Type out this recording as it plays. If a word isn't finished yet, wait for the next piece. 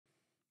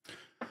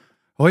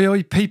Oi,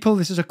 oi, people.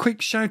 This is a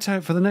quick shout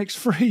out for the next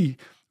free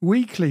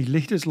weekly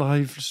Leaders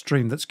Live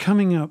stream that's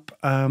coming up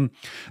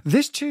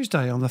this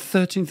Tuesday on the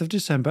 13th of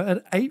December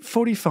at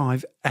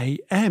 8:45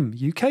 a.m.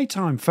 UK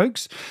time,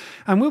 folks.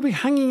 And we'll be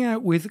hanging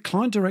out with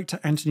client director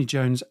Anthony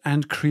Jones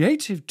and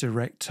creative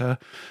director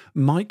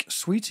Mike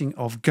Sweeting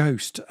of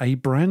Ghost, a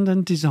brand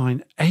and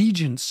design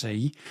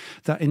agency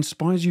that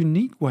inspires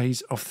unique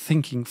ways of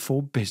thinking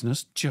for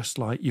business, just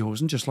like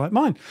yours and just like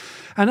mine.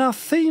 And our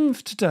theme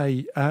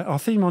today, our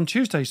theme on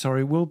Tuesday,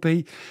 will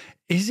be,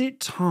 is it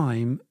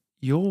time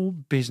your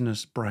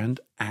business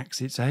brand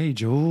acts its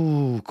age?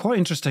 Oh, quite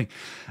interesting.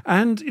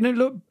 And,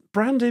 look,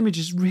 brand image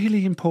is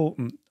really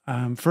important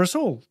for us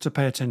all to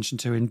pay attention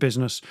to in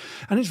business.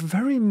 And it's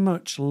very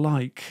much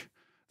like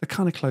the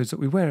kind of clothes that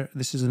we wear.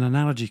 This is an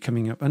analogy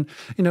coming up. And,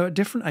 at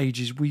different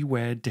ages, we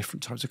wear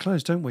different types of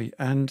clothes, don't we?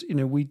 And,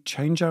 we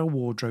change our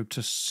wardrobe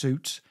to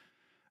suit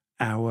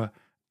our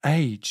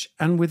age.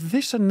 And with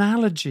this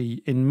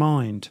analogy in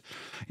mind,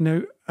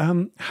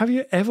 have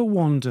you ever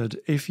wondered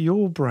if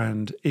your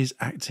brand is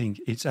acting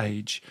its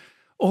age?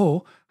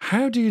 Or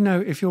how do you know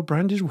if your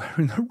brand is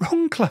wearing the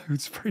wrong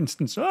clothes, for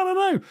instance? I don't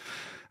know.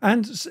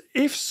 And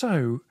if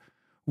so,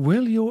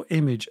 will your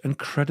image and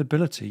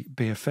credibility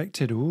be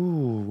affected?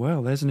 Oh,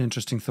 well, there's an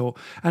interesting thought.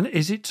 And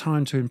is it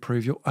time to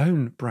improve your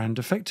own brand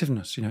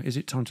effectiveness? Is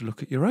it time to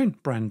look at your own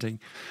branding?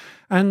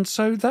 And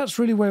so that's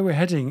really where we're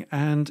heading.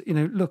 And,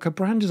 look, a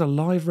brand is a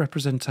live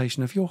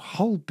representation of your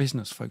whole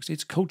business, folks.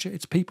 It's culture,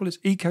 it's people, it's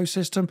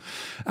ecosystem,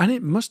 and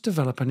it must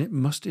develop and it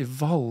must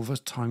evolve as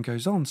time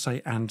goes on.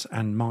 Say Ant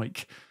and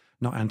Mike,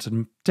 not Ant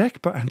and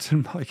Dec, but Ant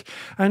and Mike.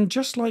 And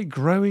just like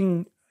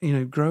growing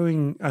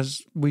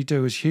as we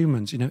do as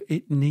humans,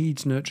 it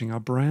needs nurturing. Our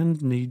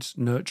brand needs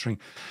nurturing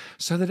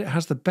so that it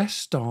has the best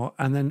start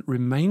and then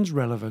remains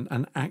relevant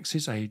and acts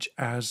its age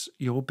as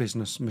your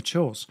business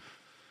matures.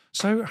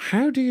 So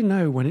how do you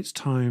know when it's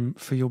time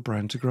for your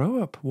brand to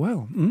grow up?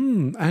 Well,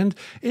 and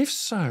if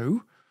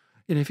so,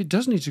 if it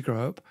does need to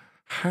grow up,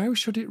 how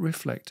should it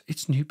reflect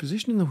its new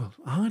position in the world?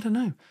 I don't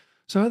know.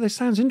 So this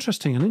sounds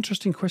interesting and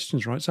interesting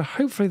questions, right? So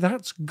hopefully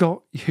that's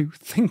got you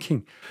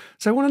thinking.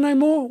 So want to know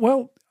more?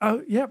 Well,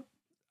 yep,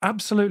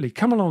 absolutely.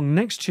 Come along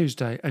next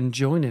Tuesday and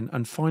join in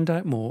and find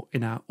out more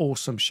in our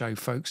awesome show,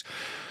 folks.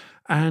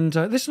 And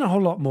listen a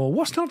whole lot more.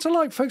 What's not to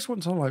like, folks?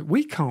 What's not to like?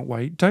 We can't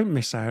wait. Don't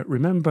miss out.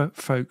 Remember,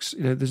 folks,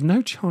 there's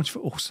no charge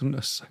for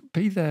awesomeness. So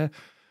be there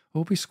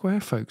or be square,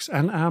 folks.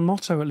 And our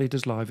motto at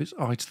Leaders Live is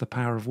I to the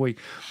power of we.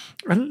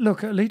 And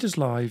look, at Leaders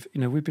Live,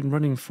 we've been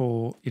running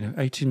for,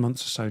 18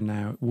 months or so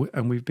now.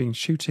 And we've been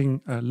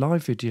shooting a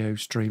live video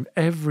stream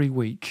every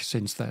week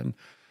since then.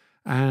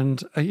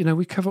 And,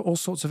 we cover all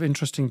sorts of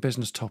interesting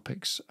business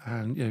topics.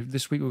 And,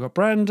 this week we've got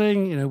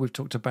branding, we've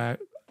talked about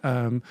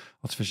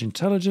artificial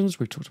intelligence,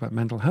 we've talked about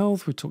mental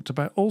health, we've talked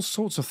about all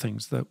sorts of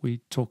things that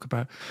we talk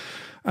about.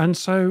 And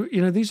so,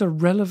 these are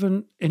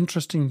relevant,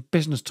 interesting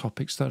business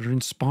topics that are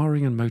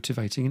inspiring and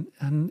motivating.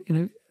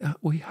 And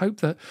we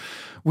hope that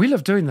we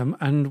love doing them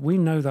and we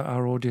know that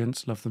our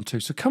audience love them too.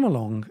 So come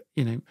along,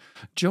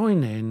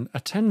 join in,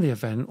 attend the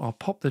event. I'll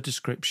pop the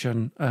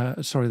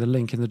the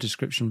link in the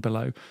description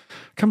below.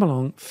 Come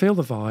along, feel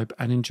the vibe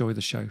and enjoy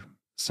the show.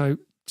 So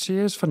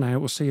cheers for now.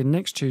 We'll see you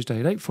next Tuesday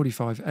at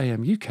 8:45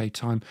 a.m. UK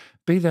time.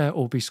 Be there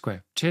or be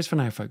square. Cheers for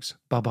now, folks.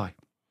 Bye-bye.